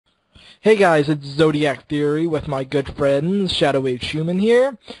Hey guys, it's Zodiac Theory with my good friends shadowagehuman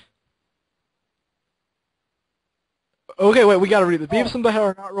here. Okay, wait, we gotta read the Beavis and Butthead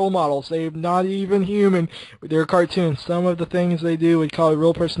are not role models. They're not even human. They're cartoons. Some of the things they do would cause a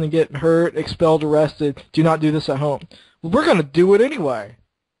real person to get hurt, expelled, arrested. Do not do this at home. Well, we're gonna do it anyway.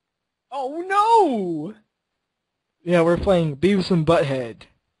 Oh no! Yeah, we're playing Beavis and Butthead.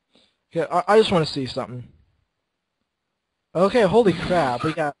 Okay, I just want to see something. Okay, holy crap,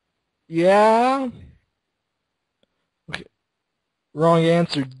 we got... Yeah? Okay, wrong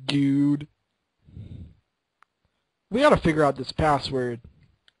answer, dude. We gotta figure out this password.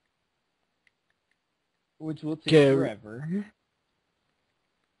 Which will take forever.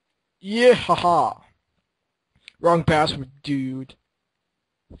 Yeah, haha. Wrong password, dude.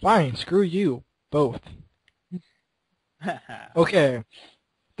 Fine, screw you. Both. Okay.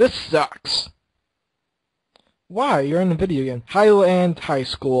 This sucks. Why? You're in a video game. Highland High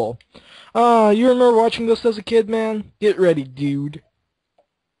School. You remember watching this as a kid, man? Get ready, dude.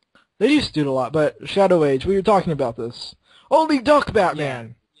 They used to do it a lot, but Shadow Age, we were talking about this. Holy Duck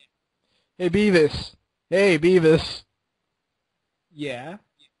Batman! Yeah. Hey, Beavis. Hey, Beavis. Yeah?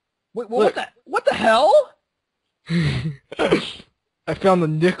 Wait, what the hell? I found the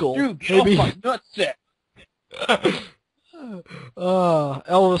nickel. Dude, get off my nutsack.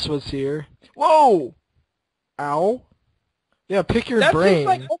 Elvis was here. Whoa! Ow. Yeah, pick your brain.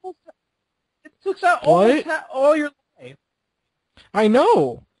 It took out almost all your life. I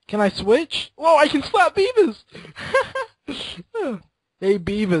know. Can I switch? Whoa, I can slap Beavis! Hey,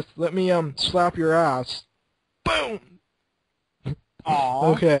 Beavis, let me, slap your ass. Boom! Aww.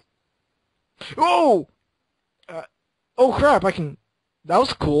 Okay. Whoa! Oh, crap, I can... That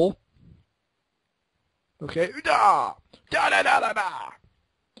was cool. Okay. Da! Da da da da da!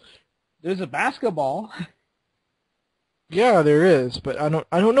 There's a basketball. Yeah, there is, but I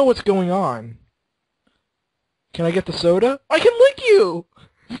don't know what's going on. Can I get the soda? I can lick you!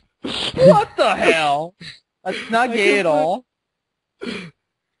 What the hell? That's not gay at all.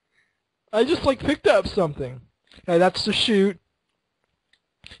 I just, like, picked up something. Okay, that's the shoot.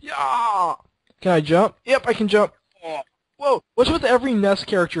 Yeah! Can I jump? Yep, I can jump. Whoa, what's with every NES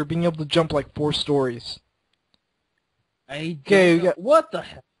character being able to jump, like, 4 stories? Okay, what the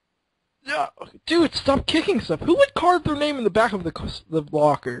hell? Yeah, dude, stop kicking stuff. Who would carve their name in the back of the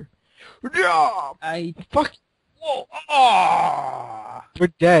locker? Yeah! Fuck. Whoa! Ah! We're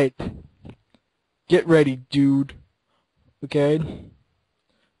dead. Get ready, dude. Okay.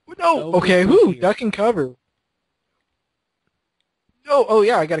 No. Okay. Whoo! Duck and cover. No. Oh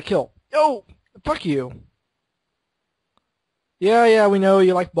yeah, I got to kill. No. Fuck you. Yeah. We know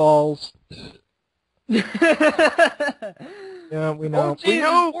you like balls. Yeah, we know. Oh, geez, we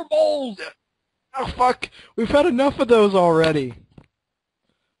know. More balls. Oh fuck! We've had enough of those already.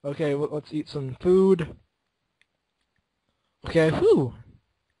 Okay, let's eat some food. Okay, whew.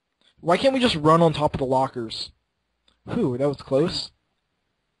 Why can't we just run on top of the lockers? Whew, that was close.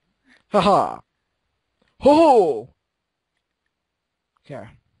 Haha. Ho! Okay.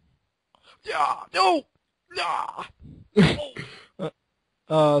 Yeah, no! Nah!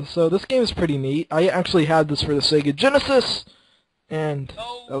 So this game is pretty neat. I actually had this for the Sega Genesis, and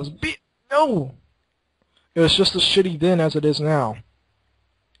that was no! It was just as shitty then as it is now.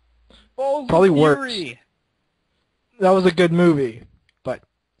 Probably worse. That was a good movie, but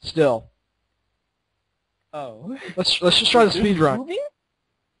still. Oh. Let's just try the speed run. Movie?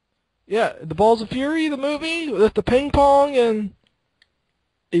 Yeah, the Balls of Fury, the movie with the ping pong and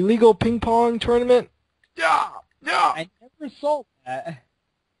illegal ping pong tournament. Yeah. I never saw that.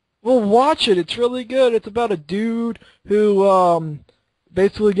 Well, watch it. It's really good. It's about a dude who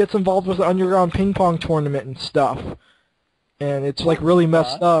basically gets involved with an underground ping pong tournament and stuff, and it's like really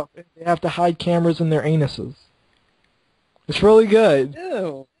messed up. They have to hide cameras in their anuses. It's really good.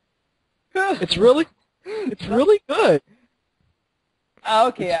 Ew. It's really good.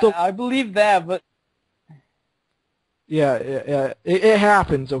 Okay, I believe that, but... Yeah, it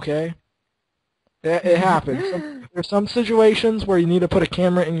happens, okay? It happens. There's some situations where you need to put a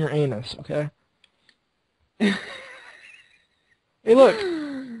camera in your anus, okay? Hey, look.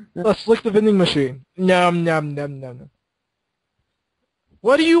 Let's lick the vending machine. Nom, nom, nom, nom, nom.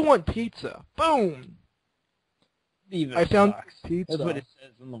 What do you want, pizza? Boom! I found pizza. That's what it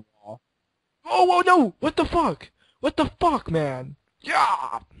says on the wall. Oh, whoa, no! What the fuck? What the fuck, man?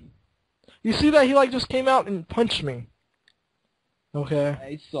 Yeah! You see that? He, like, just came out and punched me. Okay.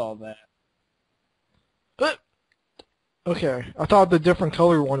 I saw that. Okay. I thought the different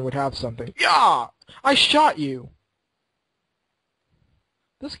color one would have something. Yeah! I shot you!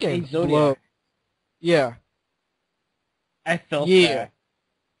 This game's low. Yeah. I felt that.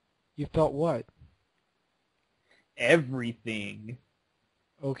 You felt what? Everything.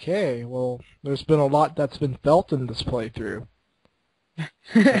 Okay, well, there's been a lot that's been felt in this playthrough.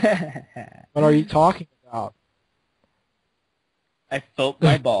 What are you talking about? I felt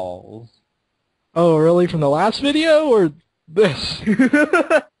my balls. Oh, really? From the last video or this?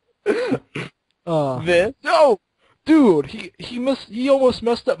 This? No, dude, he almost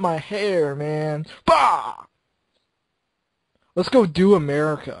messed up my hair, man. Bah! Let's go do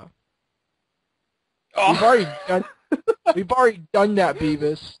America. Oh. We've already done that,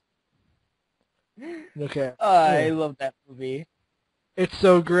 Beavis. Okay. I love that movie. It's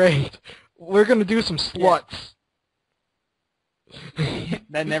so great. We're gonna do some sluts.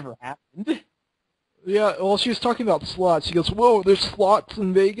 That never happened. Yeah, well, she was talking about sluts. She goes, "Whoa, there's sluts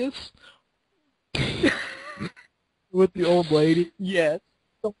in Vegas?" With the old lady. Yes.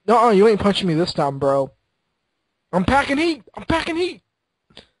 No, you ain't punching me this time, bro. I'm packing heat. I'm packing heat.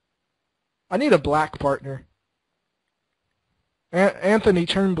 I need a black partner. Anthony,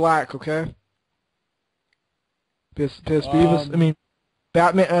 turn black, okay? Beavis. I mean,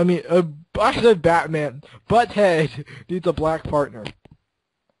 Batman. I mean, I said Batman. Butthead needs a black partner.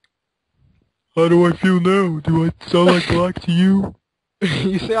 How do I feel now? Do I sound like black to you?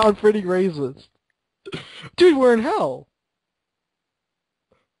 You sound pretty racist. Dude, we're in hell.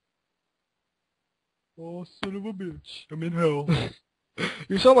 Oh, son of a bitch. I'm in hell.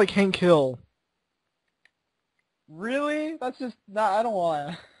 You sound like Hank Hill. Really? That's just not. I don't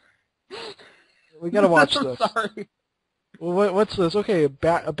want to. We gotta watch this. I'm sorry. Well, what's this? Okay,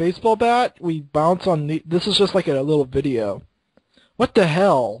 a baseball bat. We bounce on the. This is just like a little video. What the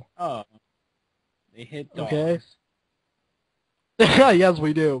hell? Oh. They hit dogs. Okay. Yes,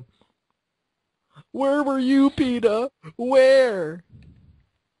 we do. Where were you, PETA? Where?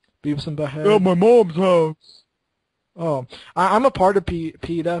 Beavis and Butthead. At my mom's house. Oh, I'm a part of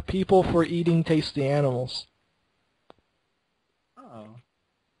PETA, People for Eating Tasty Animals. Oh.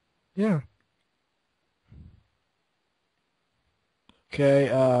 Yeah. Okay,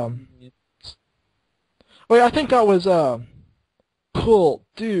 wait, I think that was, cool,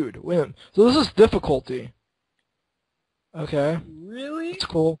 dude, wait, so this is difficulty. Okay. Really? It's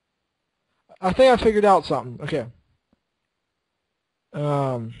cool. I think I figured out something. Okay.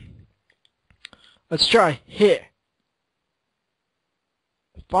 Let's try hit.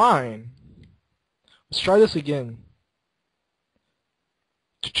 Fine. Let's try this again.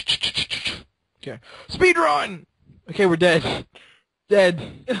 Okay. Speed run! Okay, we're dead.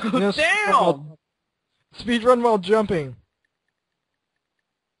 Dead. Damn! Speed run while jumping.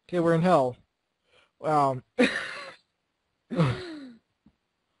 Okay, we're in hell. Wow.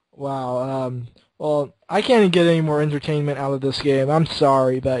 Wow, well, I can't get any more entertainment out of this game. I'm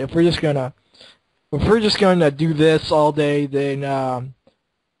sorry, but if we're just gonna do this all day, then,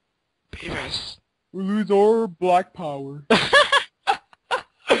 Beavis. We lose our black power.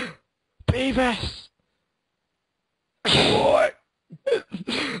 Beavis! What?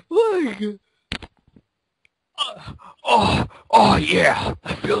 Look! Oh yeah,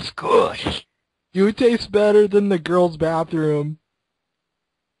 that feels good. You taste better than the girl's bathroom.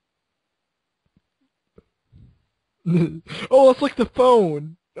 Oh, let's lick the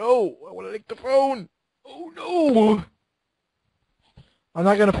phone. No, I want to lick the phone. Oh no! I'm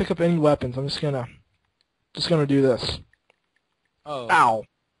not gonna pick up any weapons. I'm just gonna do this. Oh. Ow!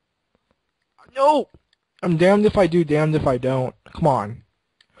 No! I'm damned if I do, damned if I don't. Come on.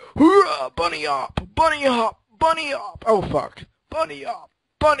 Hoorah! Bunny hop! Bunny hop! Bunny hop! Oh fuck! Bunny hop!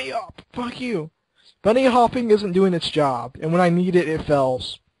 Bunny hop! Fuck you! Bunny hopping isn't doing its job, and when I need it, it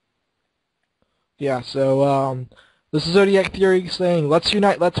fails. Yeah, so, this is Zodiac Theory saying, let's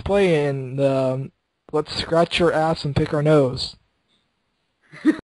unite, let's play, and, let's scratch your ass and pick our nose.